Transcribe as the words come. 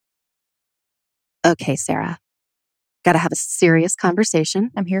Okay, Sarah, got to have a serious conversation.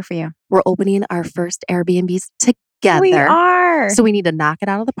 I'm here for you. We're opening our first Airbnbs together. We are. So we need to knock it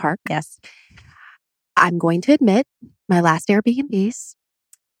out of the park. Yes. I'm going to admit my last Airbnbs,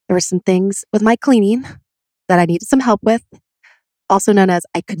 there were some things with my cleaning that I needed some help with. Also known as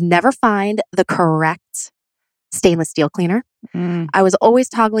I could never find the correct stainless steel cleaner. I was always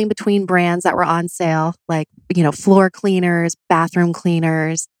toggling between brands that were on sale, like, floor cleaners, bathroom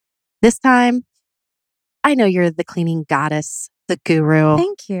cleaners. This time, I know you're the cleaning goddess, the guru.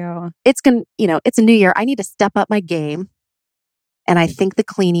 Thank you. It's a new year. I need to step up my game. And I think the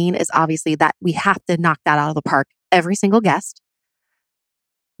cleaning is obviously that we have to knock that out of the park. Every single guest.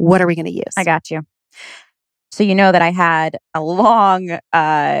 What are we going to use? I got you. So you know that I had a long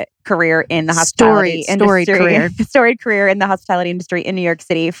career in the hospitality industry. Storied career in the hospitality industry in New York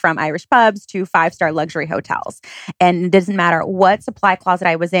City, from Irish pubs to 5-star luxury hotels. And it doesn't matter what supply closet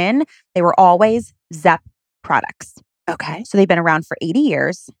I was in, they were always Zepp products. Okay. So they've been around for 80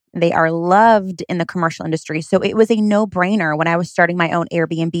 years. They are loved in the commercial industry. So it was a no-brainer when I was starting my own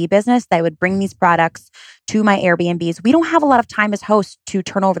Airbnb business that I would bring these products to my Airbnbs. We don't have a lot of time as hosts to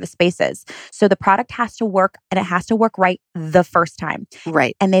turn over the spaces. So the product has to work, and it has to work right the first time.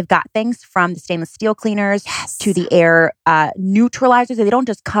 Right. And they've got things from the stainless steel cleaners to the air neutralizers. They don't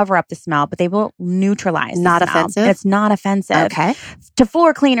just cover up the smell, but they will neutralize the Not smell. offensive? It's not offensive. Okay. To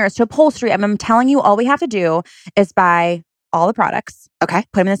floor cleaners, to upholstery. I'm telling you, all we have to do is buy all the products. Okay.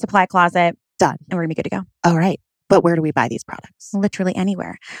 Put them in the supply closet. Done. And we're going to be good to go. All right. But where do we buy these products? Literally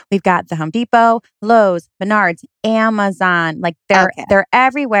anywhere. We've got the Home Depot, Lowe's, Menards, Amazon. Like they're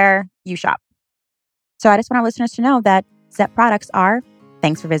everywhere you shop. So I just want our listeners to know that Zepp products are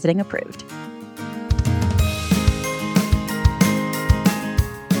Thanks for Visiting approved.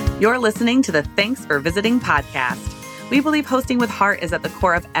 You're listening to the Thanks for Visiting podcast. We believe hosting with heart is at the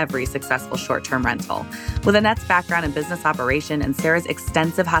core of every successful short-term rental. With Annette's background in business operation and Sarah's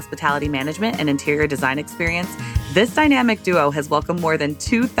extensive hospitality management and interior design experience, this dynamic duo has welcomed more than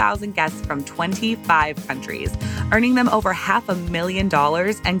 2,000 guests from 25 countries, earning them over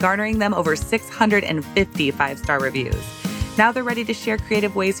 $500,000 and garnering them over 650 5-star reviews. Now they're ready to share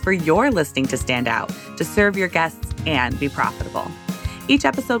creative ways for your listing to stand out, to serve your guests, and be profitable. Each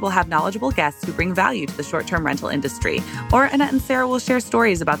episode will have knowledgeable guests who bring value to the short-term rental industry, or Annette and Sarah will share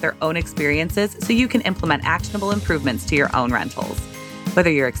stories about their own experiences so you can implement actionable improvements to your own rentals.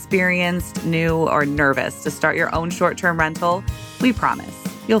 Whether you're experienced, new, or nervous to start your own short-term rental, we promise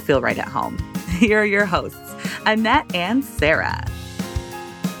you'll feel right at home. Here are your hosts, Annette and Sarah.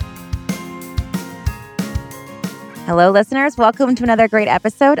 Hello, listeners. Welcome to another great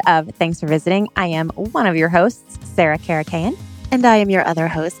episode of Thanks for Visiting. I am one of your hosts, Sarah Karakayan. And I am your other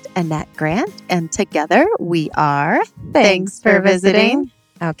host, Annette Grant. And together we are Thanks for Visiting.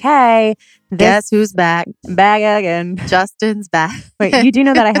 Okay. Guess who's back? Back again. Justin's back. Wait, you do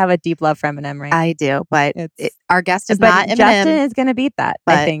know that I have a deep love for Eminem, right? I do, but our guest is but not Eminem. Justin is going to beat that,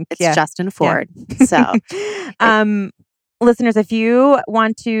 but I think. It's Justin Ford. Yeah. So, listeners, if you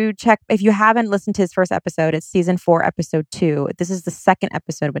want to check, if you haven't listened to his first episode, it's season 4, episode 2. This is the second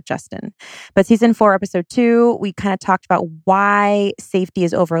episode with Justin. But season 4, episode 2, we kind of talked about why safety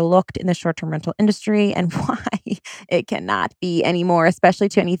is overlooked in the short-term rental industry and why it cannot be anymore, especially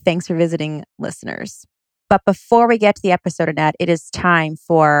to any Thanks for Visiting listeners. But before we get to the episode, Annette, it is time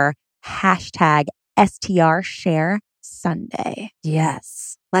for hashtag STR Share Sunday.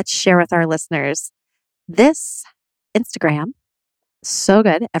 Yes. Let's share with our listeners this Instagram. So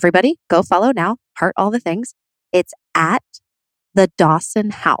good. Everybody go follow now. Heart all the things. It's at the Dawson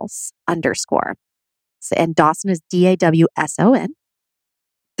House _ So, and Dawson is DAWSON.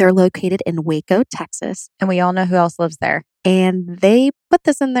 They're located in Waco, Texas. And we all know who else lives there. And they put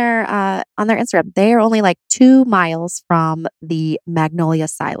this in their on their Instagram. They are only like 2 miles from the Magnolia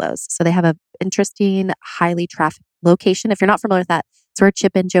Silos. So they have an interesting, highly trafficked location. If you're not familiar with that, it's where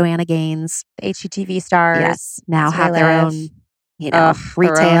Chip and Joanna Gaines, the HGTV stars, now have their own,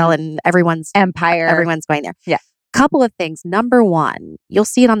 retail, and everyone's empire. Everyone's going there. Yeah. Couple of things. Number one, you'll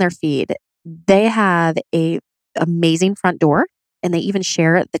see it on their feed. They have a amazing front door, and they even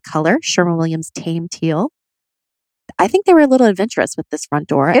share the color, Sherwin-Williams Tame Teal. I think they were a little adventurous with this front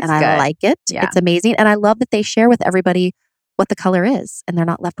door, and I like it. Yeah. It's amazing. And I love that they share with everybody what the color is, and they're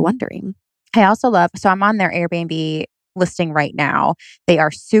not left wondering. I also love, so I'm on their Airbnb listing right now. They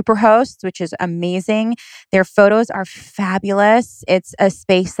are super hosts, which is amazing. Their photos are fabulous. It's a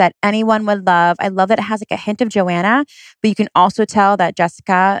space that anyone would love. I love that it has like a hint of Joanna, but you can also tell that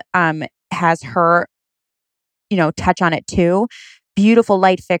Jessica has her, touch on it too. beautiful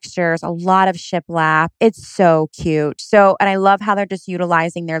light fixtures, a lot of shiplap. It's so cute. So, and I love how they're just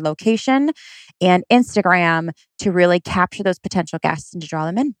utilizing their location and Instagram to really capture those potential guests and to draw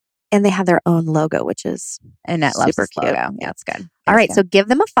them in. And they have their own logo, which is Annette loves super this cute. logo. Yeah, it's good. All right, so give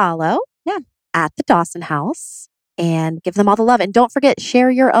them a follow. Yeah. At the Dawson House and give them all the love. And don't forget, share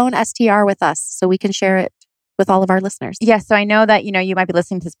your own STR with us so we can share it with all of our listeners. Yes. So I know that, you might be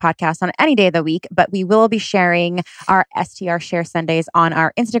listening to this podcast on any day of the week, but we will be sharing our STR Share Sundays on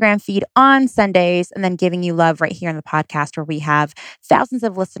our Instagram feed on Sundays and then giving you love right here on the podcast where we have thousands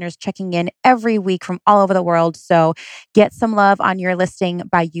of listeners checking in every week from all over the world. So get some love on your listing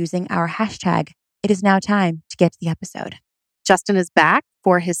by using our hashtag. It is now time to get to the episode. Justin is back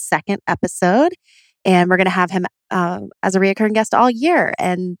for his second episode and we're going to have him as a recurring guest all year.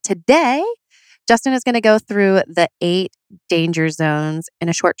 And today, Justin is going to go through the 8 danger zones in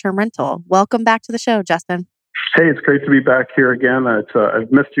a short-term rental. Welcome back to the show, Justin. Hey, it's great to be back here again.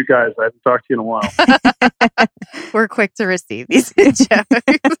 I've missed you guys. I haven't talked to you in a while. We're quick to receive these jokes.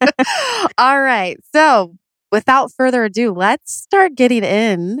 All right. So without further ado, let's start getting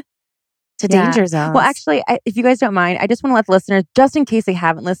in to danger zones. Well, actually, if you guys don't mind, I just want to let the listeners, just in case they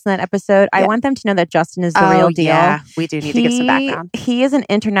haven't listened to that episode, I want them to know that Justin is the real deal. Yeah, we do need to give some background. He is an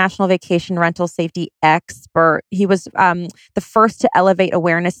international vacation rental safety expert. He was the first to elevate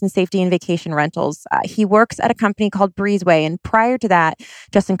awareness in safety in vacation rentals. He works at a company called Breezeway. And prior to that,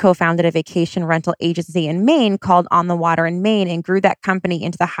 Justin co-founded a vacation rental agency in Maine called On the Water in Maine and grew that company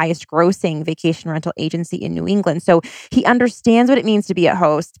into the highest grossing vacation rental agency in New England. So he understands what it means to be a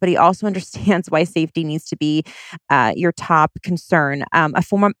host, but he also understands why safety needs to be your top concern. A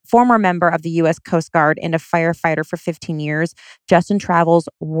former member of the U.S. Coast Guard and a firefighter for 15 years, Justin travels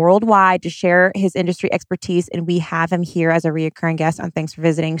worldwide to share his industry expertise, and we have him here as a reoccurring guest on Thanks for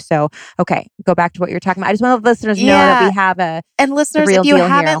Visiting. So, okay, go back to what you're talking about. I just want the listeners to know that we have and listeners, if you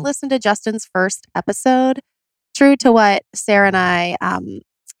haven't listened to Justin's first episode, true to what Sarah and I,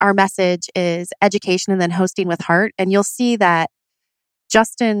 our message is education and then hosting with heart, and you'll see that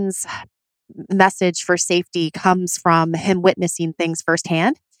Justin's message for safety comes from him witnessing things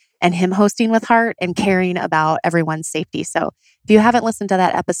firsthand and him hosting with heart and caring about everyone's safety. So if you haven't listened to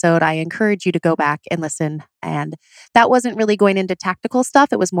that episode, I encourage you to go back and listen. And that wasn't really going into tactical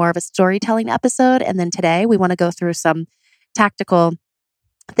stuff. It was more of a storytelling episode. And then today we want to go through some tactical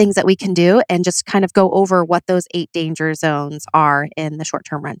things that we can do and just kind of go over what those 8 danger zones are in the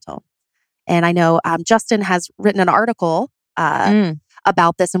short-term rental. And I know Justin has written an article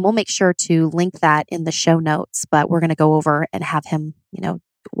about this, and we'll make sure to link that in the show notes. But we're going to go over and have him,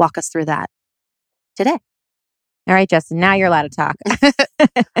 walk us through that today. All right, Justin, now you're allowed to talk.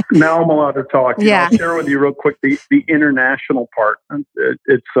 Now I'm allowed to talk. Yeah. I'll share with you real quick the international part.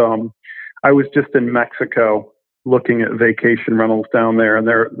 I was just in Mexico looking at vacation rentals down there, and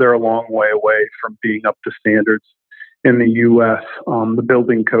they're a long way away from being up to standards in the U.S. The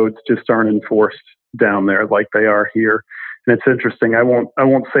building codes just aren't enforced down there like they are here. And it's interesting. I won't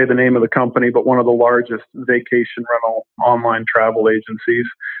say the name of the company, but one of the largest vacation rental online travel agencies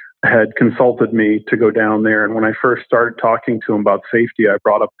had consulted me to go down there. And when I first started talking to them about safety, I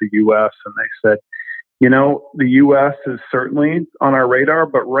brought up the U.S. and they said, the U.S. is certainly on our radar,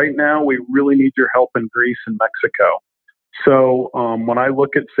 but right now we really need your help in Greece and Mexico. So when I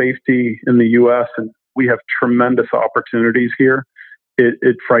look at safety in the U.S., and we have tremendous opportunities here,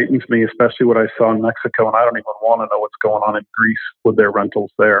 it frightens me, especially what I saw in Mexico. And I don't even want to know what's going on in Greece with their rentals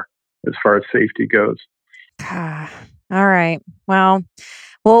there as far as safety goes. All right. Well,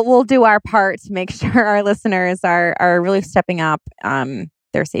 we'll do our part to make sure our listeners are really stepping up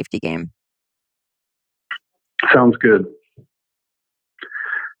their safety game. Sounds good.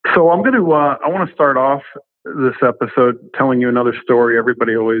 So I want to start off this episode telling you another story.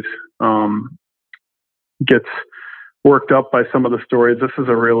 Everybody always gets worked up by some of the stories. This is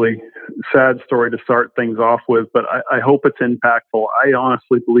a really sad story to start things off with, but I hope it's impactful. I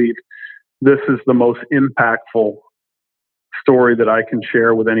honestly believe this is the most impactful story that I can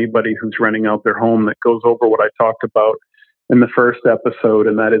share with anybody who's renting out their home that goes over what I talked about in the first episode,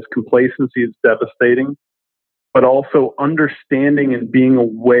 and that is complacency is devastating, but also understanding and being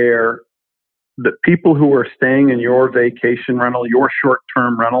aware that people who are staying in your vacation rental, your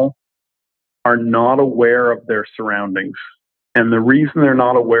short-term rental, are not aware of their surroundings. And the reason they're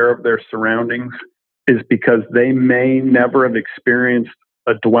not aware of their surroundings is because they may never have experienced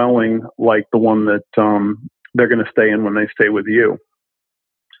a dwelling like the one that they're going to stay in when they stay with you.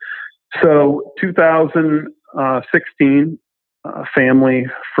 So 2016, a family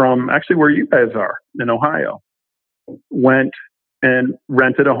from actually where you guys are in Ohio went and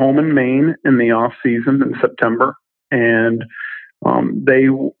rented a home in Maine in the off season in September. And They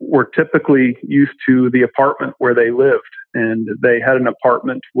were typically used to the apartment where they lived, and they had an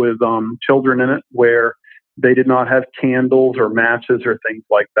apartment with children in it where they did not have candles or matches or things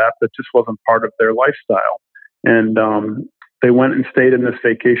like that. That just wasn't part of their lifestyle. And they went and stayed in this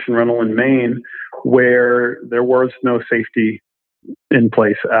vacation rental in Maine where there was no safety in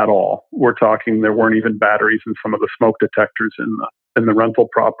place at all. We're talking there weren't even batteries in some of the smoke detectors in the rental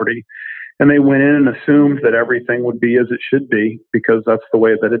property. And they went in and assumed that everything would be as it should be because that's the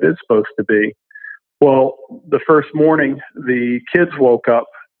way that it is supposed to be. Well, the first morning, the kids woke up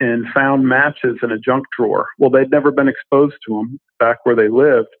and found matches in a junk drawer. Well, they'd never been exposed to them back where they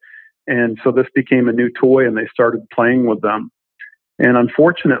lived. And so this became a new toy and they started playing with them. And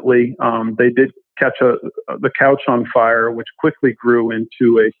unfortunately, they did catch the couch on fire, which quickly grew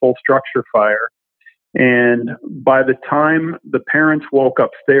into a full structure fire. And by the time the parents woke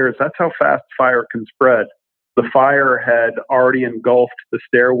upstairs, that's how fast fire can spread. The fire had already engulfed the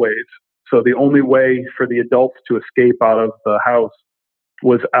stairways. So the only way for the adults to escape out of the house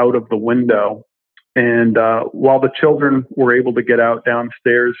was out of the window. And while the children were able to get out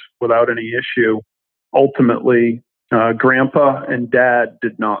downstairs without any issue, ultimately, Grandpa and Dad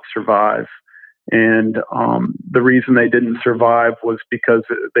did not survive. And the reason they didn't survive was because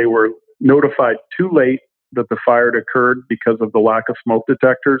they were notified too late that the fire had occurred because of the lack of smoke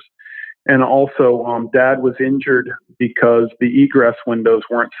detectors. And also, Dad was injured because the egress windows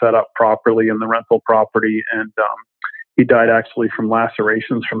weren't set up properly in the rental property. And he died actually from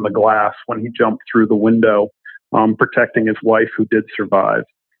lacerations from the glass when he jumped through the window, protecting his wife who did survive.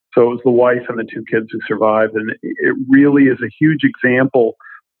 So it was the wife and the two kids who survived. And it really is a huge example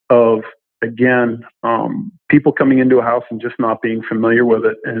of, again, people coming into a house and just not being familiar with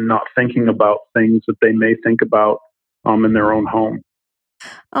it and not thinking about things that they may think about in their own home.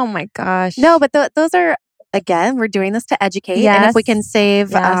 Oh my gosh. No, but those are, again, we're doing this to educate. Yes. And if we can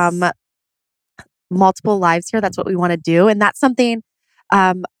save Yes. multiple lives here, that's what we want to do. And that's something,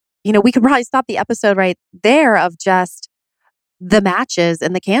 we could probably stop the episode right there of just the matches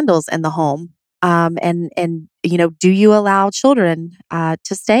and the candles in the home. Do you allow children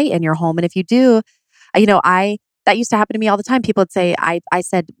to stay in your home? And if you do, that used to happen to me all the time. People would say, I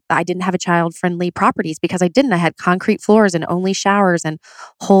said I didn't have a child-friendly properties because I didn't. I had concrete floors and only showers and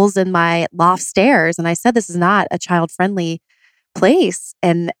holes in my loft stairs. And I said, this is not a child-friendly place.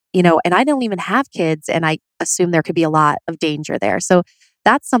 And I don't even have kids. And I assume there could be a lot of danger there. So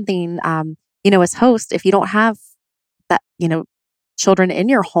that's something, as host, if you don't have that, children in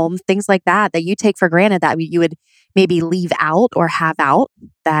your home, things like that you take for granted that you would maybe leave out or have out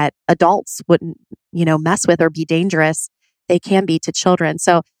that adults wouldn't, mess with or be dangerous, they can be to children.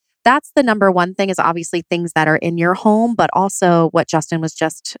 So that's the number one thing is obviously things that are in your home, but also what Justin was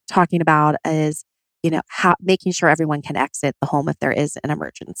just talking about is, how making sure everyone can exit the home if there is an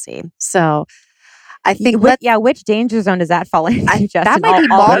emergency. So I think which danger zone does that fall into, Justin?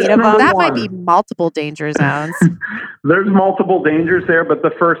 That might be multiple danger zones. There's multiple dangers there, but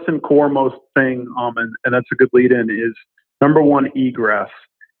the first and foremost thing, and that's a good lead in, is number one, egress.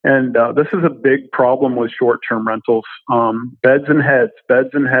 And this is a big problem with short-term rentals. Beds and heads.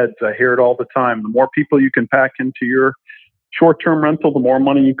 I hear it all the time. The more people you can pack into your short-term rental, the more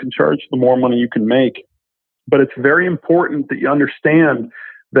money you can charge, the more money you can make. But it's very important that you understand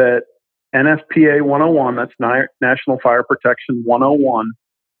that NFPA 101, that's National Fire Protection 101,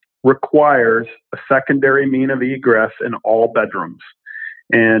 requires a secondary mean of egress in all bedrooms.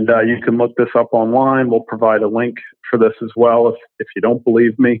 And you can look this up online. We'll provide a link for this as well if you don't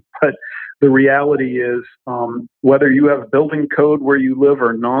believe me. But the reality is, whether you have building code where you live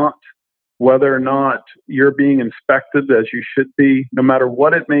or not, whether or not you're being inspected as you should be, no matter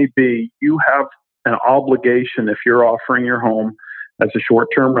what it may be, you have an obligation if you're offering your home as a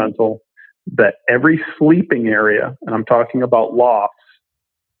short-term rental that every sleeping area, and I'm talking about lofts,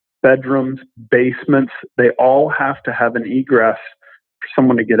 bedrooms, basements, they all have to have an egress for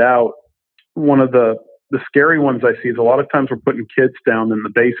someone to get out. One of the scary ones I see is a lot of times we're putting kids down in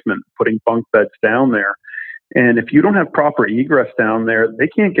the basement, putting bunk beds down there. And if you don't have proper egress down there, they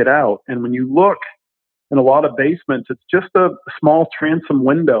can't get out. And when you look in a lot of basements, it's just a small transom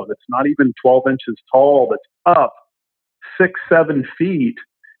window that's not even 12 inches tall, that's up 6-7 feet.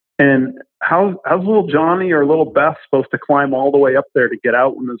 And how's little Johnny or little Beth supposed to climb all the way up there to get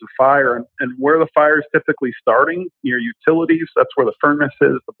out when there's a fire? And where the fire is typically starting, near utilities, that's where the furnace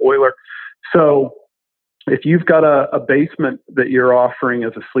is, the boiler. So if you've got a basement that you're offering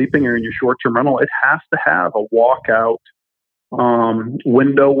as a sleeping area in your short-term rental, it has to have a walkout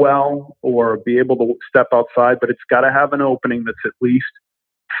window well or be able to step outside, but it's got to have an opening that's at least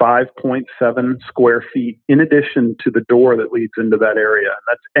 5.7 square feet in addition to the door that leads into that area. And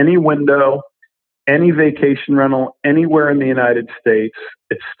that's any window, any vacation rental, anywhere in the United States.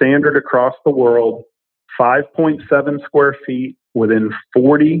 It's standard across the world, 5.7 square feet within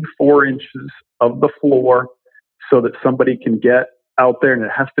 44 inches of the floor so that somebody can get out there, and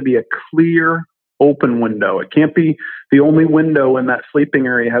it has to be a clear, open window. It can't be the only window in that sleeping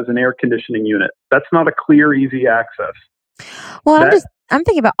area has an air conditioning unit. That's not a clear, easy access. Well, I'm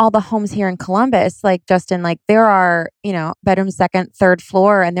thinking about all the homes here in Columbus, like Justin, like there are, bedroom, second, third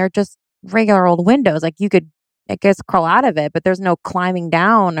floor, and they're just regular old windows. Like you could, I guess, crawl out of it, but there's no climbing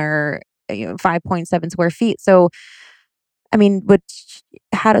down or 5.7 square feet. So, I mean,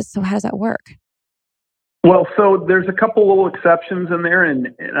 how does that work? Well, so there's a couple little exceptions in there,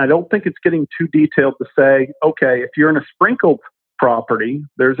 and I don't think it's getting too detailed to say, okay, if you're in a sprinkled property,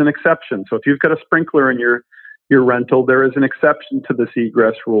 there's an exception. So if you've got a sprinkler in your rental, there is an exception to this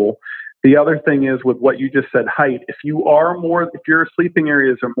egress rule. The other thing is with what you just said, height. If your sleeping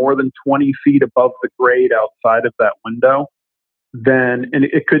areas are more than 20 feet above the grade outside of that window, then, and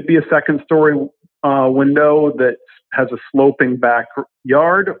it could be a second story window that has a sloping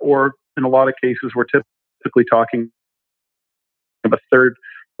backyard, or in a lot of cases, we're typically talking of a third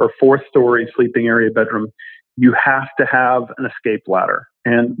or fourth story sleeping area bedroom. You have to have an escape ladder,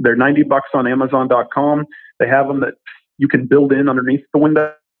 and they're $90 on Amazon.com. They have them that you can build in underneath the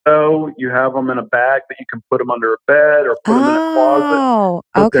window. You have them in a bag that you can put them under a bed or put them in a closet.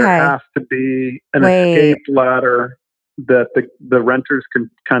 But okay. there has to be an escape ladder that the renters can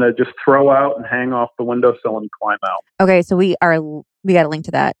kind of just throw out and hang off the windowsill and climb out. Okay, so we got a link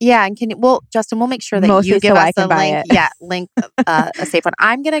to that. Yeah, and Justin, we'll make sure that Mostly you give so us I can a buy link. it. Yeah, link a safe one.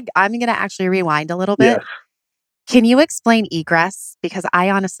 I'm gonna actually rewind a little bit. Yes. Can you explain egress? Because I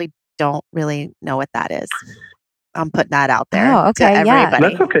honestly don't really know what that is. I'm putting that out there to everybody.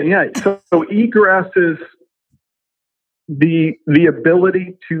 That's okay. Yeah. So egress is the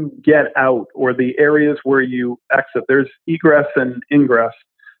ability to get out, or the areas where you exit. There's egress and ingress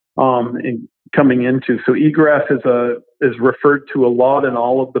coming into. So egress is referred to a lot in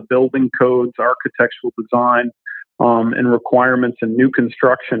all of the building codes, architectural design, and requirements in new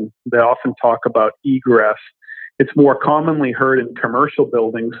construction. They often talk about egress. It's more commonly heard in commercial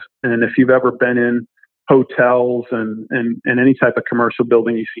buildings. And if you've ever been in hotels and any type of commercial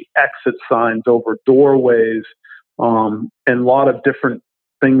building, you see exit signs over doorways, and a lot of different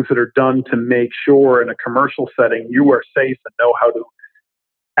things that are done to make sure in a commercial setting you are safe and know how to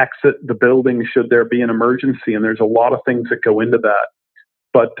exit the building should there be an emergency. And there's a lot of things that go into that.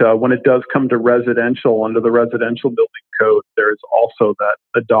 But when it does come to residential, under the residential building code, there is also that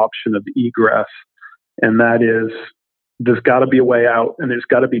adoption of egress. And that is, there's got to be a way out, and there's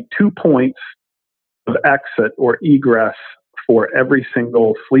got to be 2 points of exit or egress for every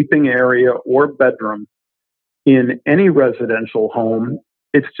single sleeping area or bedroom in any residential home.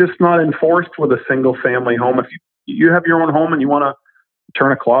 It's just not enforced with a single family home. If you have your own home and you want to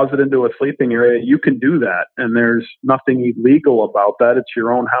turn a closet into a sleeping area, you can do that. And there's nothing illegal about that. It's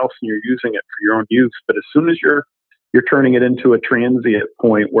your own house and you're using it for your own use. But as soon as you're turning it into a transient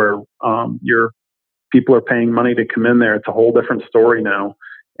point where your people are paying money to come in there, it's a whole different story now.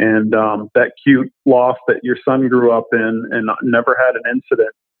 And that cute loft that your son grew up in and never had an incident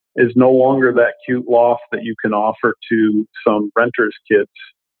is no longer that cute loft that you can offer to some renters' kids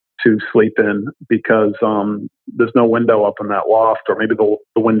to sleep in, because there's no window up in that loft, or maybe the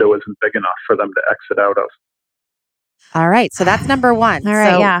window isn't big enough for them to exit out of. All right. So that's number one. All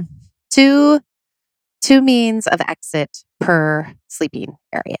right. So yeah. Two means of exit per sleeping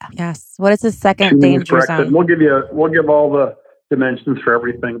area. Yes. What is the second danger zone? We'll give all the dimensions for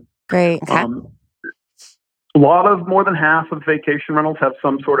everything. Great. Okay. A lot of, more than half of vacation rentals have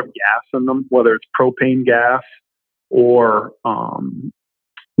some sort of gas in them, whether it's propane gas or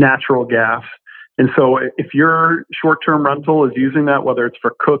natural gas. And so if your short-term rental is using that, whether it's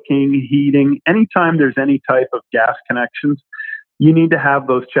for cooking, heating, anytime there's any type of gas connections, you need to have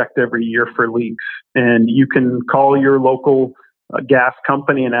those checked every year for leaks. And you can call your local gas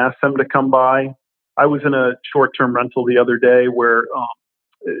company and ask them to come by. I was in a short-term rental the other day where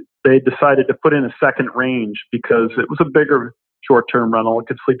they decided to put in a second range because it was a bigger short-term rental. It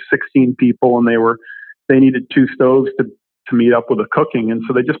could sleep 16 people, and they needed 2 stoves to meet up with the cooking. And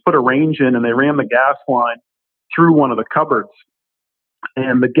so they just put a range in, and they ran the gas line through one of the cupboards.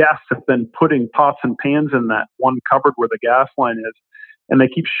 And the guests have been putting pots and pans in that one cupboard where the gas line is, and they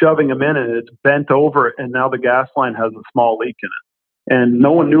keep shoving them in, and it's bent over, and now the gas line has a small leak in it. And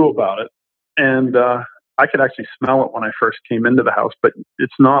no one knew about it. And I could actually smell it when I first came into the house, but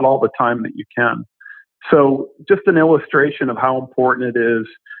it's not all the time that you can. So just an illustration of how important it is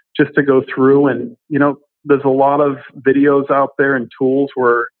just to go through and, there's a lot of videos out there and tools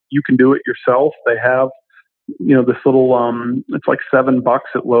where you can do it yourself. They have, this little, it's like $7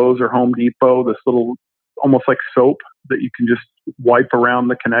 at Lowe's or Home Depot, this little, almost like soap that you can just wipe around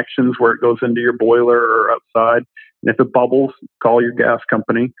the connections where it goes into your boiler or outside. And if it bubbles, call your gas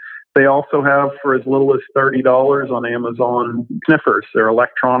company. They also have, for as little as $30 on Amazon, sniffers. They're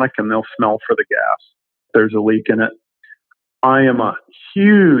electronic and they'll smell for the gas if there's a leak in it. I am a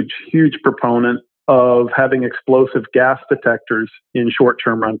huge, huge proponent of having explosive gas detectors in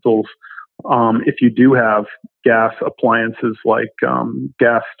short-term rentals. If you do have gas appliances like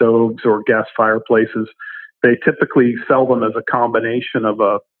gas stoves or gas fireplaces, they typically sell them as a combination of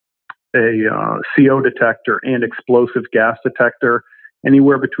a CO detector and explosive gas detector,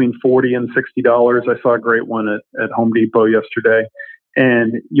 anywhere between $40 and $60. I saw a great one at Home Depot yesterday.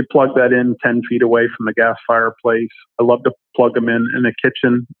 And you plug that in 10 feet away from the gas fireplace. I love to plug them in the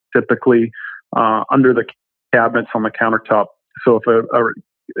kitchen, typically under the cabinets on the countertop. So if a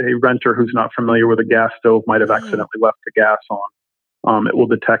renter who's not familiar with a gas stove might have accidentally left the gas on, it will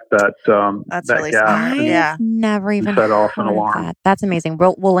detect that That's that really gas smart. and Yeah. Never even set off an heard of alarm. that. That's amazing.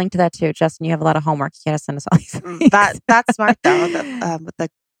 We'll link to that too. Justin, you have a lot of homework. You got to send us all these things. That's smart though.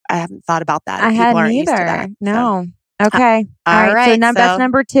 I haven't thought about that. I People hadn't aren't used to either. that, so. No. Okay. All right. So that's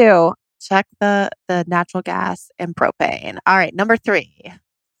number 2. Check the natural gas and propane. All right. Number 3.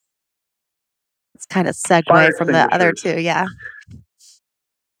 It's kind of segue from the other two. Yeah.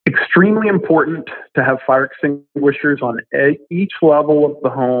 Extremely important to have fire extinguishers on each level of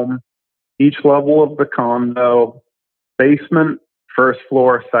the home, each level of the condo, basement, first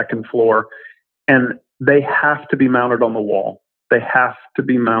floor, second floor, and they have to be mounted on the wall. They have to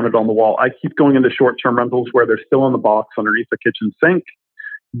be mounted on the wall. I keep going into short-term rentals where they're still in the box underneath the kitchen sink,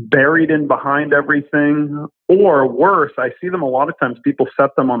 buried in behind everything, or worse, I see them a lot of times, people set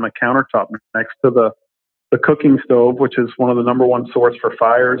them on the countertop next to the cooking stove, which is one of the number one source for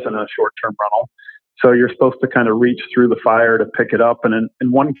fires in a short-term rental. So you're supposed to kind of reach through the fire to pick it up. And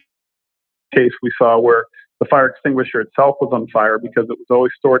in one case we saw where the fire extinguisher itself was on fire because it was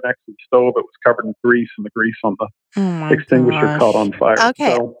always stored next to the stove. It was covered in grease, and the grease on the extinguisher caught on fire.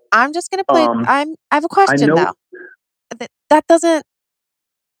 Okay, so, I'm just going to play. I have a question though.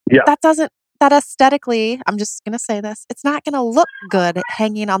 That aesthetically, I'm just going to say this. It's not going to look good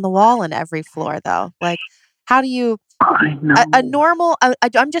hanging on the wall in every floor though. Like, how do you? I know. A normal.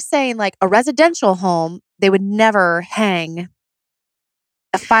 I'm just saying, like a residential home, they would never hang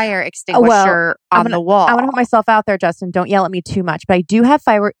a fire extinguisher on the wall. I want to put myself out there, Justin. Don't yell at me too much, but I do have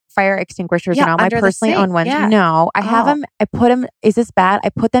fire extinguishers in all my personally owned ones. Yeah. No, I have them. I put them. Is this bad? I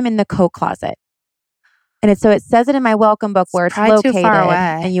put them in the coat closet, and it says it in my welcome book where it's located. Too far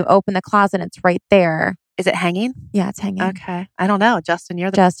away. And you open the closet, and it's right there. Is it hanging? Yeah, it's hanging. Okay, I don't know, Justin. You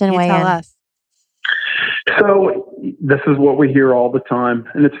weigh tell in. us. So this is what we hear all the time.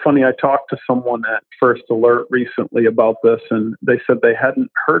 And it's funny, I talked to someone at First Alert recently about this, and they said they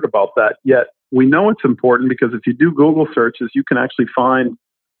hadn't heard about that yet. We know it's important because if you do Google searches, you can actually find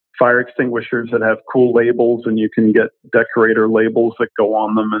fire extinguishers that have cool labels, and you can get decorator labels that go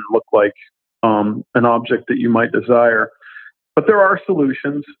on them and look like an object that you might desire. But there are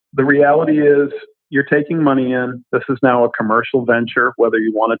solutions. The reality is you're taking money in. This is now a commercial venture, whether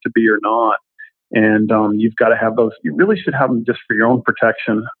you want it to be or not. And you've got to have those. You really should have them just for your own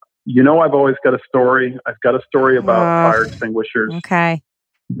protection. I've always got a story. I've got a story about fire extinguishers. Okay.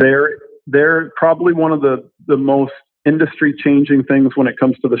 They're probably one of the most industry-changing things when it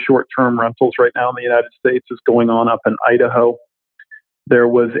comes to the short-term rentals right now in the United States is going on up in Idaho. There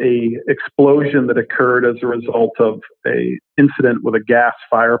was a explosion that occurred as a result of a incident with a gas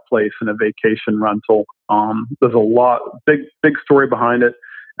fireplace in a vacation rental. There's a big story behind it,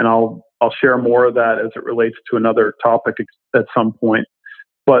 and I'll share more of that as it relates to another topic at some point.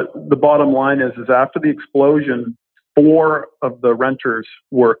 But the bottom line is after the explosion, 4 of the renters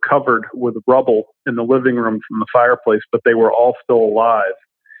were covered with rubble in the living room from the fireplace, but they were all still alive.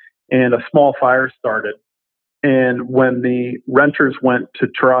 And a small fire started. And when the renters went to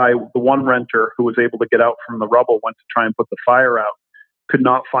try, the one renter who was able to get out from the rubble went to try and put the fire out, could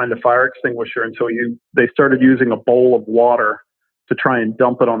not find a fire extinguisher. And so they started using a bowl of water to try and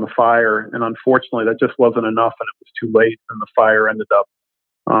dump it on the fire. And unfortunately, that just wasn't enough, and it was too late, and the fire ended up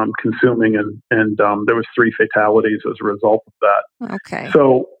consuming, and there was 3 fatalities as a result of that. Okay.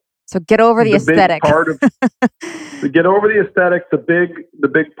 So get over the aesthetic. Get over the aesthetic. The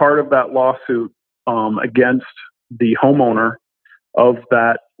big part of that lawsuit against the homeowner of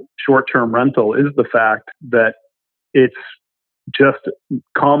that short-term rental is the fact that it's just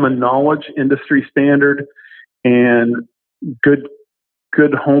common knowledge, industry standard, and good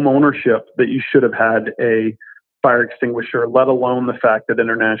good home ownership that you should have had a fire extinguisher, let alone the fact that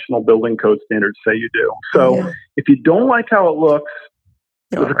International Building Code standards say you do. So if you don't like how it looks,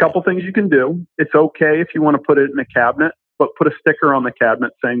 there's a couple things you can do. It's okay if you want to put it in a cabinet, but put a sticker on the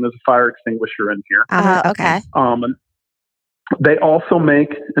cabinet saying there's a fire extinguisher in here. Okay. And they also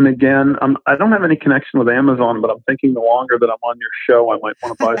make, and again, I don't have any connection with Amazon, but I'm thinking the longer that I'm on your show, I might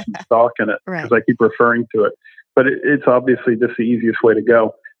want to buy some stock in it because I keep referring to it. But it's obviously just the easiest way to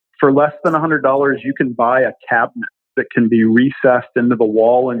go. For less than $100, you can buy a cabinet that can be recessed into the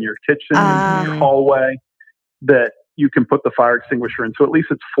wall in your kitchen, your hallway, that you can put the fire extinguisher in. So at least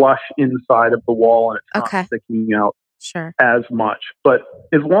it's flush inside of the wall and it's not sticking out as much. But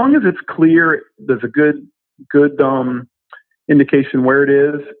as long as it's clear, there's a good indication where it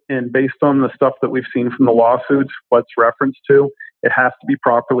is. And based on the stuff that we've seen from the lawsuits, what's referenced to, it has to be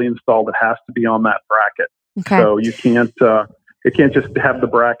properly installed. It has to be on that bracket. So you can't just have the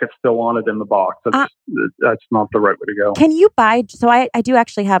bracket still on it in the box. That's not the right way to go. Can you buy, so I do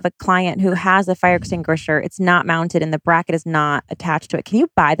actually have a client who has a fire extinguisher. It's not mounted and the bracket is not attached to it. Can you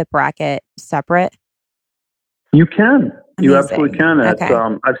buy the bracket separate? You can. Amazing. You absolutely can.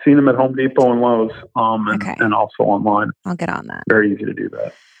 I've seen them at Home Depot and Lowe's and also online. I'll get on that. Very easy to do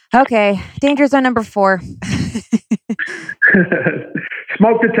that. Okay. Danger zone number 4.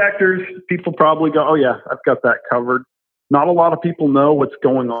 Smoke detectors. People probably go, oh yeah, I've got that covered. Not a lot of people know what's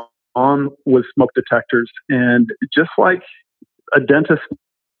going on with smoke detectors. And just like a dentist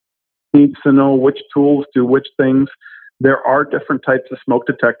needs to know which tools do which things, there are different types of smoke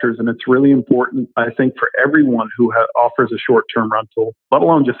detectors. And it's really important, I think, for everyone who offers a short-term rental, let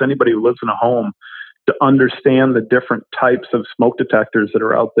alone just anybody who lives in a home, to understand the different types of smoke detectors that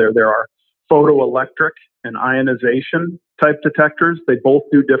are out there. There are photoelectric and ionization type detectors. They both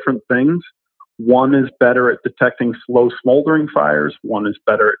do different things. One is better at detecting slow smoldering fires. One is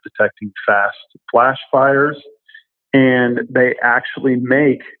better at detecting fast flash fires. And they actually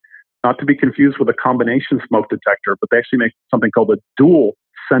make, not to be confused with a combination smoke detector, but they actually make something called a dual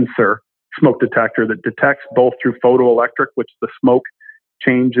sensor smoke detector that detects both through photoelectric, which the smoke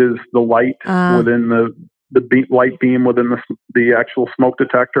changes the light within the light beam within the actual smoke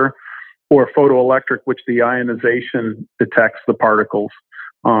detector, or photoelectric, which the ionization detects the particles.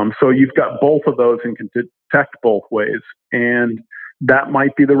 So you've got both of those and can detect both ways. And that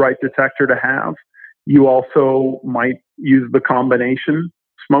might be the right detector to have. You also might use the combination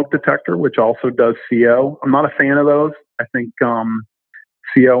smoke detector, which also does CO. I'm not a fan of those. I think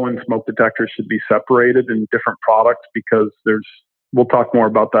CO and smoke detectors should be separated in different products because we'll talk more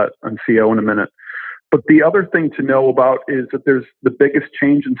about that on CO in a minute. But the other thing to know about is that there's the biggest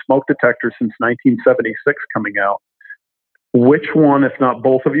change in smoke detectors since 1976 coming out. Which one, if not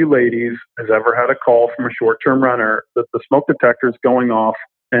both of you ladies, has ever had a call from a short-term renter that the smoke detector is going off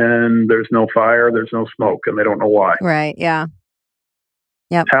and there's no fire, there's no smoke, and they don't know why? Right. Yeah.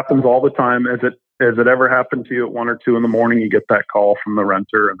 Yep. It happens all the time. Has it ever happened to you at 1 or 2 in the morning? You get that call from the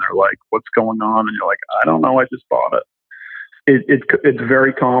renter and they're like, "What's going on?" And you're like, "I don't know. I just bought it." It's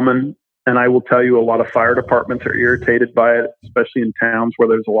very common. And I will tell you, a lot of fire departments are irritated by it, especially in towns where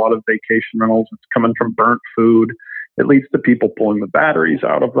there's a lot of vacation rentals. It's coming from burnt food. It leads to people pulling the batteries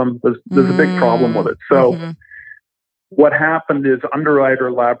out of them. There's a big problem with it. So what happened is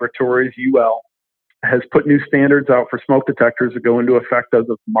Underwriter Laboratories, UL, has put new standards out for smoke detectors that go into effect as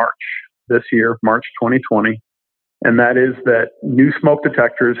of March this year, March 2020. And that is that new smoke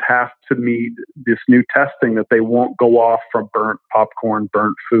detectors have to meet this new testing that they won't go off from burnt popcorn,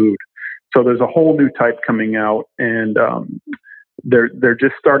 burnt food. So there's a whole new type coming out, and they're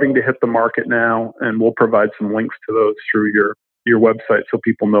just starting to hit the market now, and we'll provide some links to those through your website so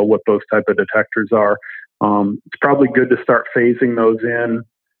people know what those type of detectors are. It's probably good to start phasing those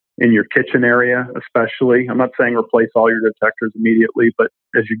in your kitchen area, especially. I'm not saying replace all your detectors immediately, but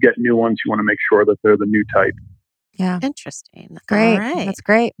as you get new ones, you want to make sure that they're the new type. Yeah. Interesting. Great. All right. That's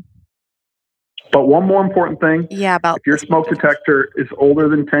great. But one more important thing, about if your smoke detector is older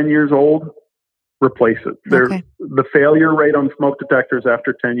than 10 years old, replace it. The failure rate on smoke detectors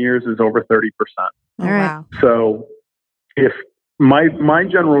after 10 years is over 30%. Oh, wow. So if my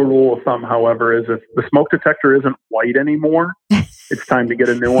general rule of thumb, however, is if the smoke detector isn't white anymore, it's time to get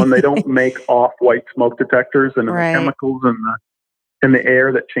a new one. They don't make off-white smoke detectors, and the chemicals in the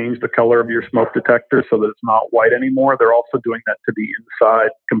air that change the color of your smoke detector so that it's not white anymore, they're also doing that to the inside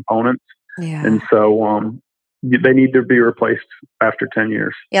components. Yeah. And so they need to be replaced after 10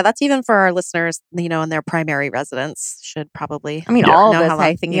 years. Yeah, that's even for our listeners, in their primary residence should probably. I mean, all of us,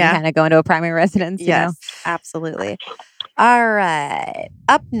 I think, can kind of go into a primary residence. Yes, absolutely. All right.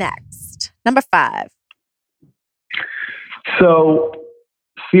 Up next, number 5. So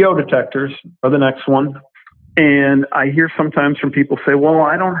CO detectors are the next one. And I hear sometimes from people say, well,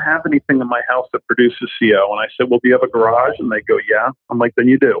 I don't have anything in my house that produces CO. And I said, well, do you have a garage? And they go, yeah. I'm like, then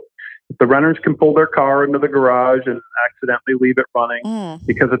you do. If the renters can pull their car into the garage and accidentally leave it running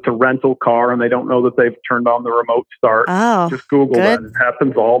because it's a rental car and they don't know that they've turned on the remote start, just Google that. It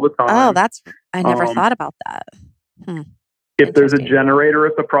happens all the time. Oh, I never thought about that. If there's a generator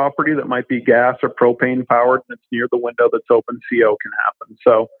at the property that might be gas or propane powered and it's near the window that's open, CO can happen.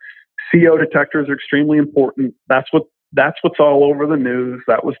 So CO detectors are extremely important. That's what's all over the news.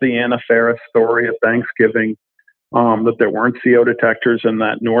 That was the Anna Faris story at Thanksgiving, that there weren't CO detectors in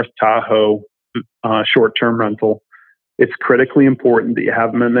that North Tahoe short-term rental. It's critically important that you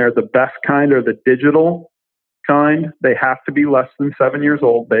have them in there. The best kind are the digital kind. They have to be less than 7 years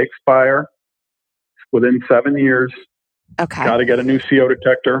old. They expire within 7 years. Okay. Got to get a new CO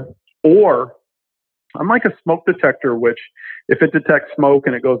detector. Or unlike a smoke detector, which if it detects smoke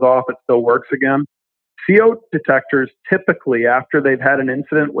and it goes off, it still works again. CO detectors typically, after they've had an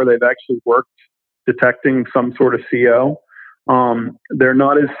incident where they've actually worked detecting some sort of CO, they're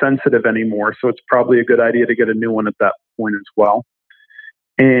not as sensitive anymore. So it's probably a good idea to get a new one at that point as well.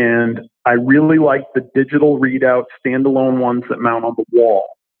 And I really like the digital readout standalone ones that mount on the wall.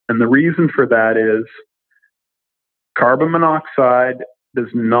 And the reason for that is carbon monoxide does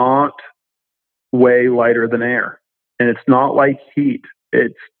not weigh lighter than air. And it's not like heat.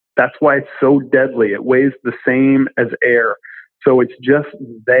 That's why it's so deadly. It weighs the same as air. So it's just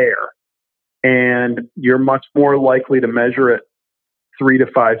there. And you're much more likely to measure it 3 to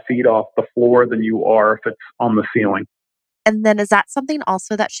 5 feet off the floor than you are if it's on the ceiling. And then is that something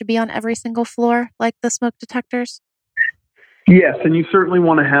also that should be on every single floor, like the smoke detectors? Yes, and you certainly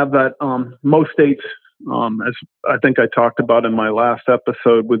want to have that. Most states, as I think I talked about in my last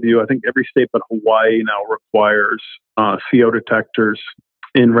episode with you, I think every state but Hawaii now requires CO detectors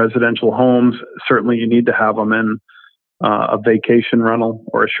in residential homes. Certainly you need to have them in a vacation rental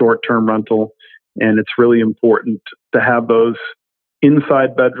or a short-term rental. And it's really important to have those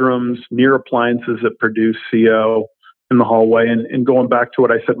inside bedrooms, near appliances that produce CO in the hallway. And going back to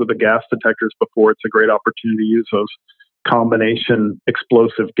what I said with the gas detectors before, it's a great opportunity to use those combination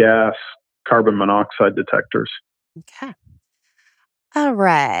explosive gas carbon monoxide detectors. Okay. All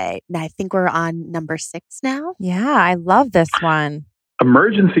right. Now I think we're on number 6 now. Yeah, I love this one.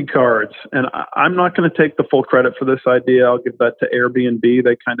 Emergency cards. And I'm not going to take the full credit for this idea. I'll give that to Airbnb.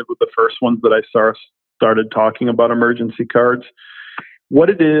 They kind of were the first ones that I started talking about emergency cards. What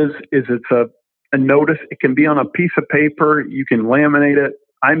it is it's a notice. It can be on a piece of paper. You can laminate it.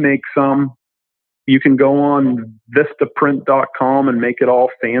 I make some. You can go on vistaprint.com and make it all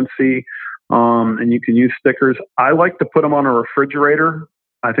fancy. And you can use stickers. I like to put them on a refrigerator.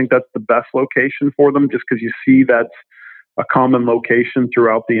 I think that's the best location for them just because you see that's a common location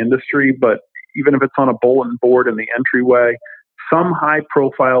throughout the industry. But even if it's on a bulletin board in the entryway, some high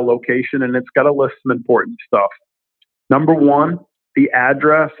profile location, and it's got to list some important stuff. Number 1, the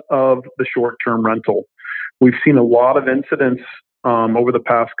address of the short-term rental. We've seen a lot of incidents over the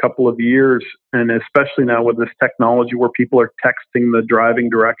past couple of years, and especially now with this technology where people are texting the driving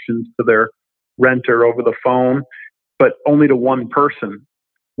directions to their renter over the phone, but only to one person.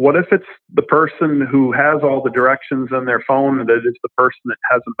 What if it's the person who has all the directions on their phone that is the person that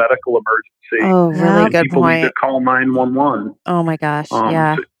has a medical emergency? Oh, really good people point. need to call 911. Oh my gosh.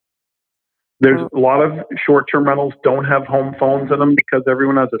 Yeah. So there's a lot of short-term rentals don't have home phones in them because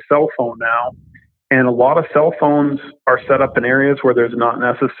everyone has a cell phone now. And a lot of cell phones are set up in areas where there's not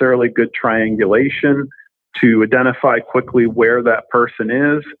necessarily good triangulation to identify quickly where that person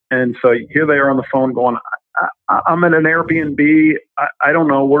is. And so here they are on the phone going, I'm at an Airbnb. I don't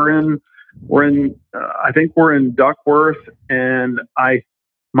know. I think we're in Duckworth, and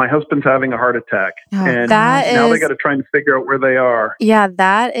my husband's having a heart attack. And now they got to try and figure out where they are. Yeah,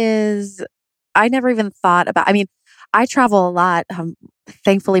 that is, I never even thought about, I travel a lot.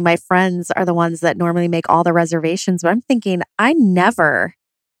 Thankfully, my friends are the ones that normally make all the reservations, but I'm thinking I never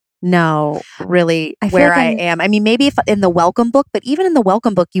know really where I am. Maybe if in the welcome book, but even in the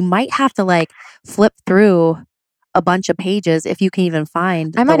welcome book, you might have to flip through a bunch of pages if you can even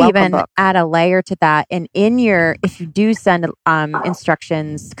find I the might welcome even book. add a layer to that. And if you do send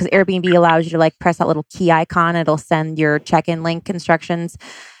instructions, because Airbnb allows you to press that little key icon, it'll send your check-in link instructions.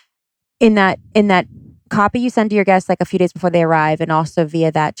 In that copy you send to your guests a few days before they arrive, and also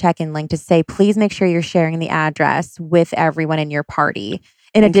via that check-in link to say, please make sure you're sharing the address with everyone in your party.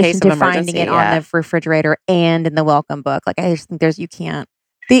 In addition to finding it on the refrigerator and in the welcome book. I just think you can't.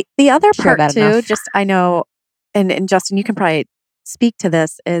 The other share part that too, enough. just I know, and Justin, you can probably speak to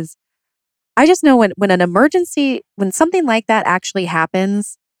this, is I just know when an emergency, when something like that actually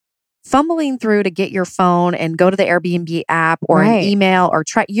happens, fumbling through to get your phone and go to the Airbnb app or an email or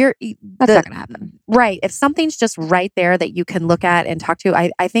try that's not going to happen. Right. If something's just right there that you can look at and talk to,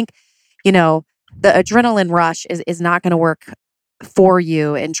 I think, the adrenaline rush is not going to work for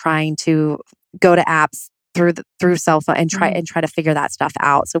you in trying to go to apps through cell phone and try to figure that stuff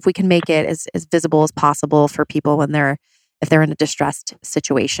out. So if we can make it as visible as possible for people when if they're in a distressed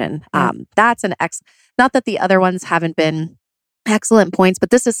situation, that's not that the other ones haven't been excellent points, but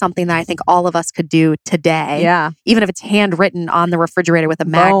this is something that I think all of us could do today. Yeah. Even if it's handwritten on the refrigerator with a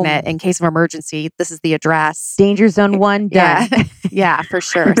magnet in case of emergency, this is the address. Danger zone 1 done. Yeah. Yeah, for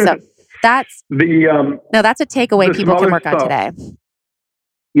sure. So that's that's a takeaway people can work on today.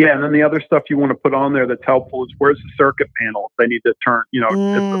 Yeah, and then the other stuff you want to put on there that's helpful is where's the circuit panel if they need to turn,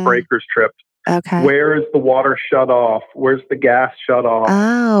 if the breaker's tripped. Okay. Where is the water shut off? Where's the gas shut off?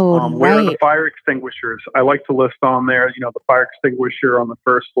 Oh, where are the fire extinguishers? I like to list on there, the fire extinguisher on the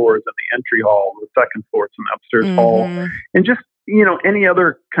first floor is in the entry hall, the second floor is in the upstairs hall. And just, any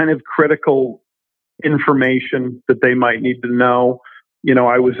other kind of critical information that they might need to know.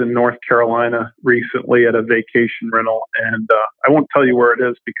 I was in North Carolina recently at a vacation rental, and I won't tell you where it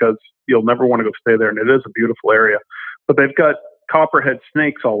is because you'll never want to go stay there, and it is a beautiful area. But they've got copperhead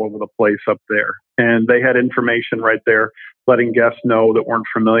snakes all over the place up there, and they had information right there letting guests know that weren't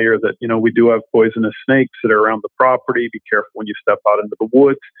familiar that, we do have poisonous snakes that are around the property. Be careful when you step out into the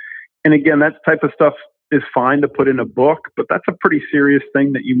woods. And again, that type of stuff is fine to put in a book, but that's a pretty serious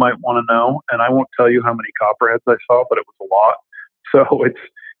thing that you might want to know. And I won't tell you how many copperheads I saw, but it was a lot. So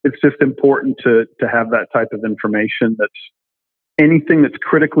it's just important to have that type of information. That's anything that's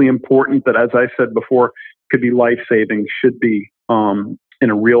critically important that, as I said before, could be life-saving, should be in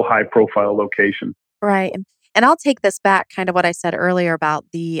a real high-profile location. Right. And I'll take this back, kind of what I said earlier about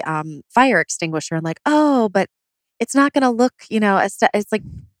the fire extinguisher, and but it's not going to look, it's like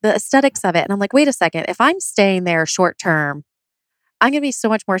the aesthetics of it. And I'm like, wait a second, if I'm staying there short term, I'm going to be so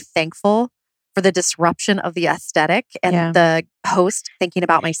much more thankful for the disruption of the aesthetic and the host thinking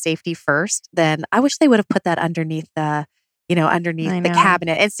about my safety first. Then I wish they would have put that underneath the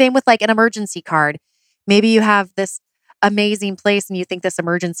cabinet. And same with like an emergency card. Maybe you have this amazing place and you think this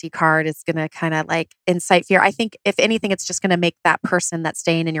emergency card is going to kind of like incite fear. I think if anything, it's just going to make that person that's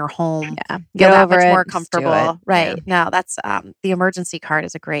staying in your home get that over much it, more comfortable. Right. Yeah. No, that's the emergency card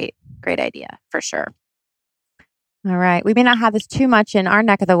is a great idea for sure. All right. We may not have this too much in our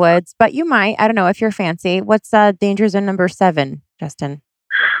neck of the woods, but you might. I don't know if you're fancy. What's danger zone number 7, Justin?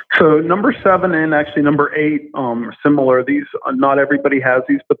 So number 7 and actually number 8 are similar. These, not everybody has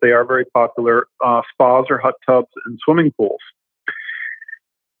these, but they are very popular. Spas or hot tubs and swimming pools.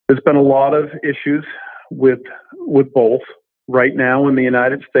 There's been a lot of issues with both. Right now in the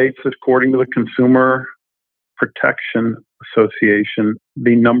United States, according to the Consumer Protection Association,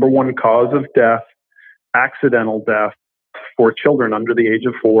 the number one cause of death, accidental death for children under the age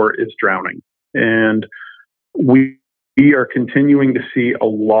of 4 is drowning. And we are continuing to see a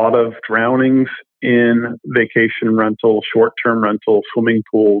lot of drownings in vacation rental, short-term rental, swimming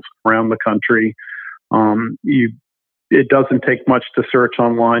pools around the country. It doesn't take much to search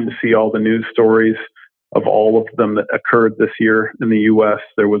online to see all the news stories of all of them that occurred this year in the U.S.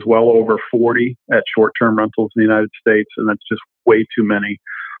 There was well over 40 at short-term rentals in the United States, and that's just way too many.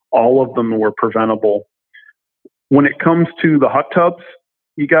 All of them were preventable. When it comes to the hot tubs,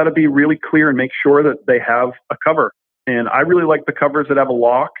 you got to be really clear and make sure that they have a cover. And I really like the covers that have a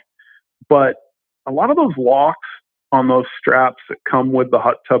lock, but a lot of those locks on those straps that come with the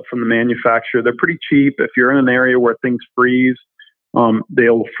hot tub from the manufacturer, they're pretty cheap. If you're in an area where things freeze,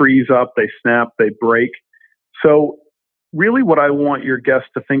 they'll freeze up, they snap, they break. So really what I want your guests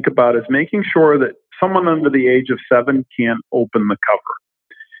to think about is making sure that someone under the age of 7 can't open the cover.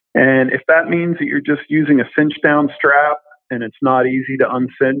 And if that means that you're just using a cinch down strap and it's not easy to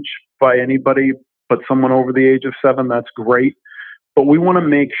uncinch by anybody but someone over the age of 7, that's great. But we want to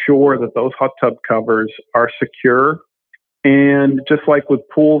make sure that those hot tub covers are secure. And just like with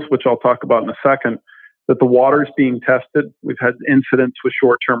pools, which I'll talk about in a second, that the water is being tested. We've had incidents with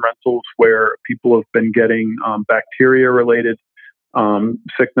short-term rentals where people have been getting bacteria-related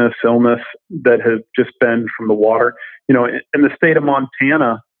sickness, illness that have just been from the water. In the state of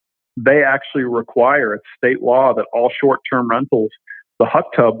Montana, they actually require, it's state law, that all short-term rentals, the hot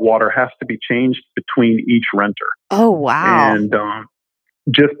tub water has to be changed between each renter. Oh, wow. And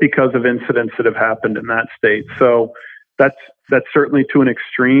just because of incidents that have happened in that state. So that's certainly to an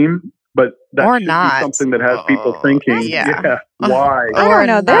extreme, but that should be something that has people thinking, why? I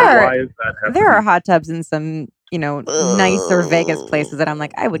don't know. Why is that happening? There are hot tubs in some, nicer Vegas places that I'm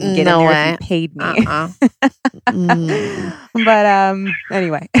like, I wouldn't get in there if you paid me. But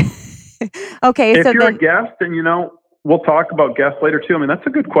anyway. Okay, If so you're then a guest, and we'll talk about guests later too. I mean, that's a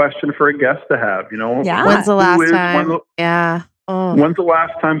good question for a guest to have. Yeah. When's the last Who is- time? Yeah. Oh. When's the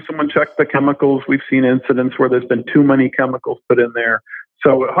last time someone checked the chemicals? We've seen incidents where there's been too many chemicals put in there.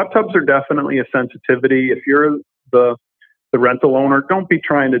 So hot tubs are definitely a sensitivity. If you're the rental owner, don't be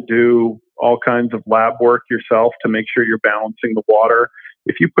trying to do all kinds of lab work yourself to make sure you're balancing the water.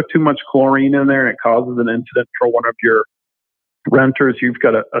 If you put too much chlorine in there and it causes an incident for one of your renters, you've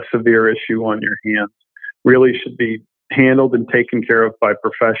got a severe issue on your hands. Really should be handled and taken care of by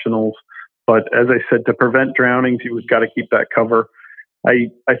professionals. But as I said, to prevent drownings, you've got to keep that cover.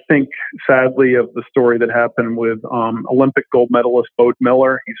 I think, sadly, of the story that happened with Olympic gold medalist Bode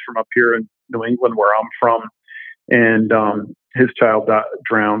Miller. He's from up here in New England, where I'm from. And his child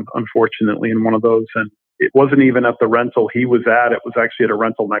drowned, unfortunately, in one of those. And it wasn't even at the rental he was at. It was actually at a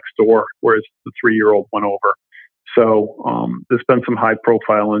rental next door, whereas the 3-year-old went over. So there's been some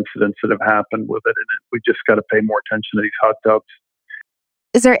high-profile incidents that have happened with it, and we just got to pay more attention to these hot tubs.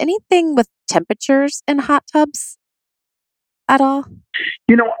 Is there anything with temperatures in hot tubs at all?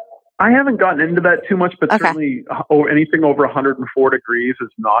 I haven't gotten into that too much, but certainly anything over 104 degrees is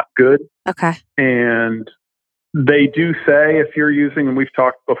not good. Okay. And they do say if you're using, and we've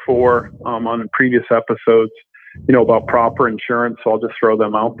talked before on previous episodes, about proper insurance, so I'll just throw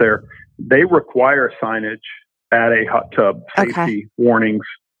them out there. They require signage at a hot tub, safety warnings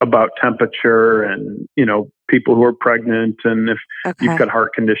about temperature and, people who are pregnant and if you've got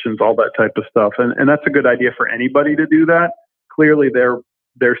heart conditions, all that type of stuff. And that's a good idea for anybody to do that. Clearly,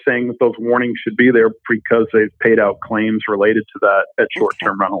 they're saying that those warnings should be there because they've paid out claims related to that at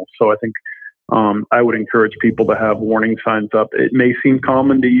short-term rentals. So I think I would encourage people to have warning signs up. It may seem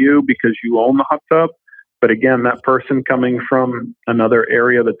common to you because you own the hot tub, but again, that person coming from another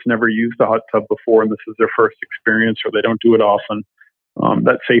area that's never used a hot tub before and this is their first experience or they don't do it often,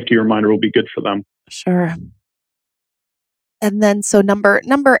 that safety reminder will be good for them. Sure. And then so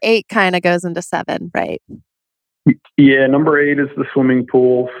number 8 kind of goes into 7, right? Yeah, number 8 is the swimming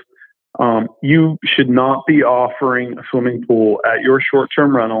pools. You should not be offering a swimming pool at your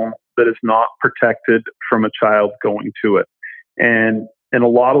short-term rental that is not protected from a child going to it. And in a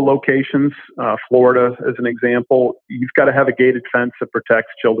lot of locations, Florida as an example, you've got to have a gated fence that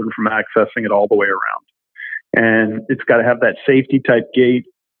protects children from accessing it all the way around. And it's got to have that safety type gate.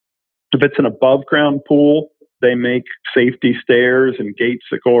 If it's an above ground pool, they make safety stairs and gates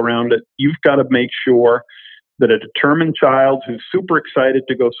that go around it. You've got to make sure that a determined child who's super excited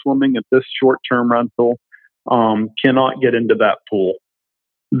to go swimming at this short-term rental cannot get into that pool.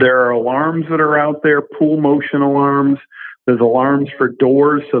 There are alarms that are out there, pool motion alarms. There's alarms for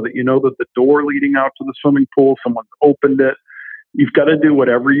doors so that you know that the door leading out to the swimming pool, someone's opened it. You've got to do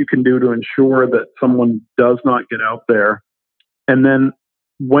whatever you can do to ensure that someone does not get out there. And then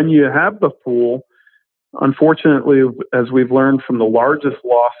when you have the pool, unfortunately, as we've learned from the largest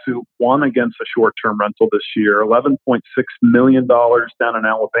lawsuit won against a short-term rental this year, $11.6 million down in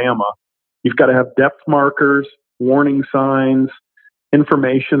Alabama, you've got to have depth markers, warning signs,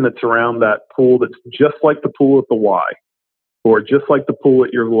 information that's around that pool that's just like the pool at the Y or just like the pool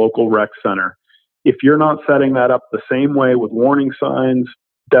at your local rec center. If you're not setting that up the same way with warning signs,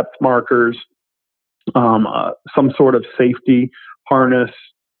 depth markers, some sort of safety harness,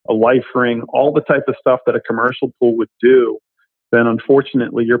 a life ring, all the type of stuff that a commercial pool would do, then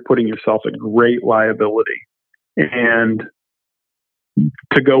unfortunately you're putting yourself at great liability. And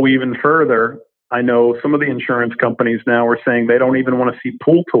to go even further, I know some of the insurance companies now are saying they don't even want to see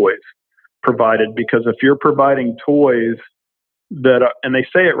pool toys provided because if you're providing toys that are, and they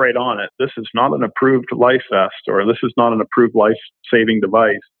say it right on it, this is not an approved life vest or this is not an approved life-saving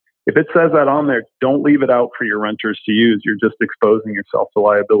device. If it says that on there, don't leave it out for your renters to use. You're just exposing yourself to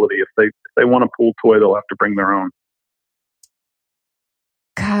liability. If they want a pool toy, they'll have to bring their own.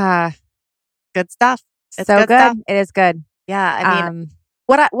 Good stuff. It's so good. Stuff. It is good. Yeah, I mean,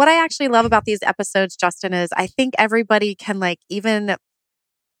 what I actually love about these episodes, Justin, is I think everybody can even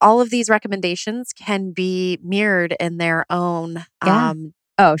all of these recommendations can be mirrored in their own in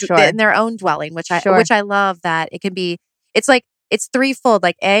their own dwelling, which I love that it can be. It's threefold.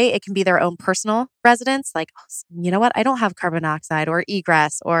 It can be their own personal residence. You know what? I don't have carbon monoxide or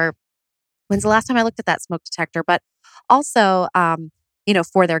egress or when's the last time I looked at that smoke detector? But also,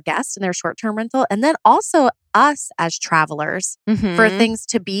 for their guests and their short-term rental. And then also us as travelers for things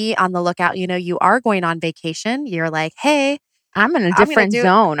to be on the lookout. You are going on vacation. You're like, hey, I'm in a different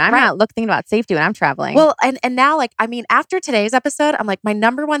zone. I'm not thinking about safety when I'm traveling. Well, and now, after today's episode, I'm my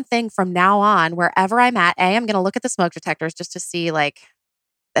number one thing from now on, wherever I'm at, I'm going to look at the smoke detectors just to see, and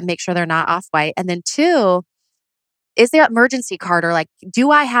make sure they're not off-white. And then 2, is there emergency card, or like,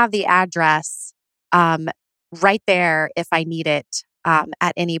 do I have the address right there if I need it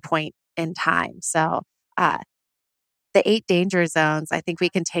at any point in time? So the 8 danger zones, I think we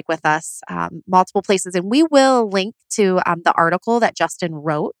can take with us multiple places. And we will link to the article that Justin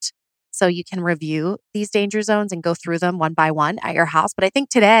wrote, so you can review these danger zones and go through them one by one at your house. But I think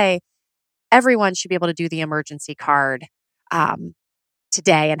today, everyone should be able to do the emergency card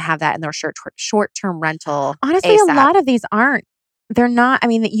today and have that in their short-term rental. Honestly, ASAP. a lot of these aren't. They're not. I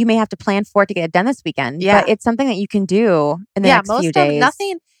mean, you may have to plan for it to get it done this weekend, but it's something that you can do in the next few days.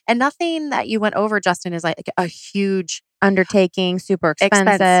 Nothing that you went over, Justin, is like a huge undertaking, super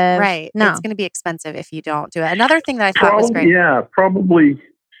expensive. Right. No. It's going to be expensive if you don't do it. Another thing that I thought was great. Yeah, probably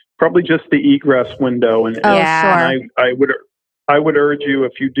just the egress window. And, sure. And I would urge you,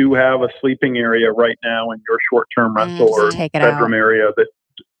 if you do have a sleeping area right now in your short-term rental or bedroom area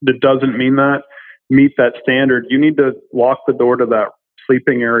that doesn't meet that standard, you need to lock the door to that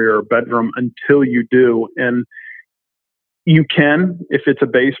sleeping area or bedroom until you do. And you can, if it's a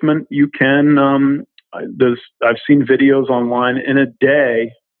basement, you can, I've seen videos online. In a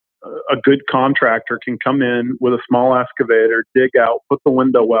day, a good contractor can come in with a small excavator, dig out, put the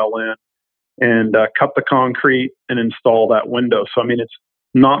window well in, and cut the concrete and install that window. So, I mean, it's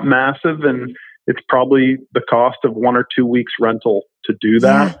not massive, and it's probably the cost of 1 or 2 weeks rental to do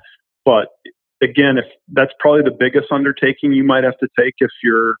that. Yeah. But again, if that's probably the biggest undertaking you might have to take if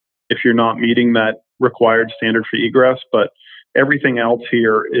you're not meeting that required standard for egress. But everything else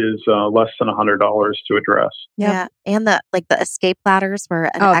here is less than $100 to address. Yeah. And the escape ladders were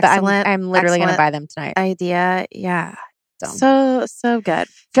an excellent. I'm literally going to buy them tonight. Idea. Yeah. So good.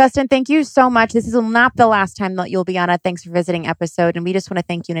 Justin, thank you so much. This is not the last time that you'll be on a Thanks for Visiting episode. And we just want to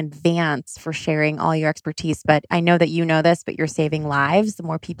thank you in advance for sharing all your expertise. But I know that you know this, but you're saving lives, the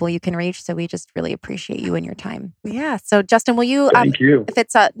more people you can reach. So we just really appreciate you and your time. Yeah. So Justin, will you, thank you. If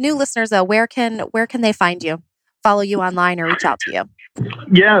it's new listeners, where can they find you? Follow you online or reach out to you?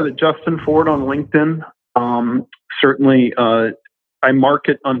 Yeah, Justin Ford on LinkedIn. Certainly, I mark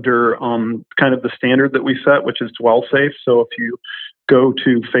it under kind of the standard that we set, which is dwell safe. So if you go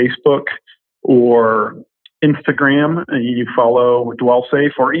to Facebook or Instagram and you follow dwell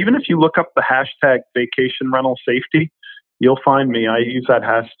safe, or even if you look up the hashtag vacation rental safety, you'll find me. I use that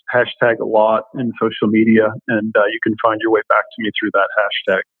hashtag a lot in social media, and you can find your way back to me through that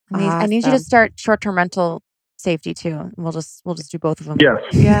hashtag. Awesome. I need you to start short-term rental safety too. We'll just do both of them. Yes.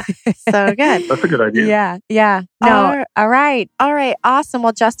 Yeah. So good. That's a good idea. Yeah. No. All right. Awesome.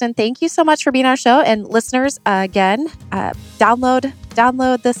 Well, Justin, thank you so much for being on our show. And listeners, again,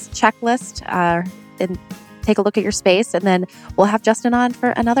 download this checklist and take a look at your space. And then we'll have Justin on for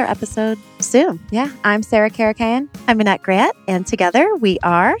another episode soon. Yeah. I'm Sarah Karakayan. I'm Annette Grant. And together we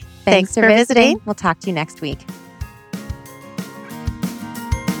are Thanks for visiting. We'll talk to you next week.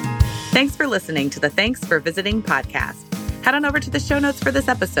 Thanks for listening to the Thanks for Visiting podcast. Head on over to the show notes for this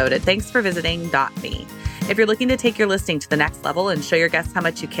episode at thanksforvisiting.me. If you're looking to take your listing to the next level and show your guests how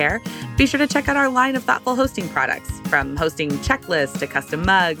much you care, be sure to check out our line of thoughtful hosting products. From hosting checklists to custom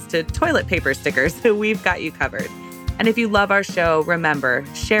mugs to toilet paper stickers, we've got you covered. And if you love our show, remember,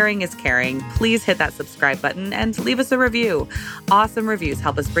 sharing is caring. Please hit that subscribe button and leave us a review. Awesome reviews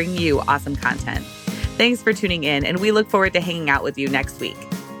help us bring you awesome content. Thanks for tuning in, and we look forward to hanging out with you next week.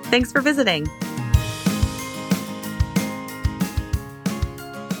 Thanks for visiting.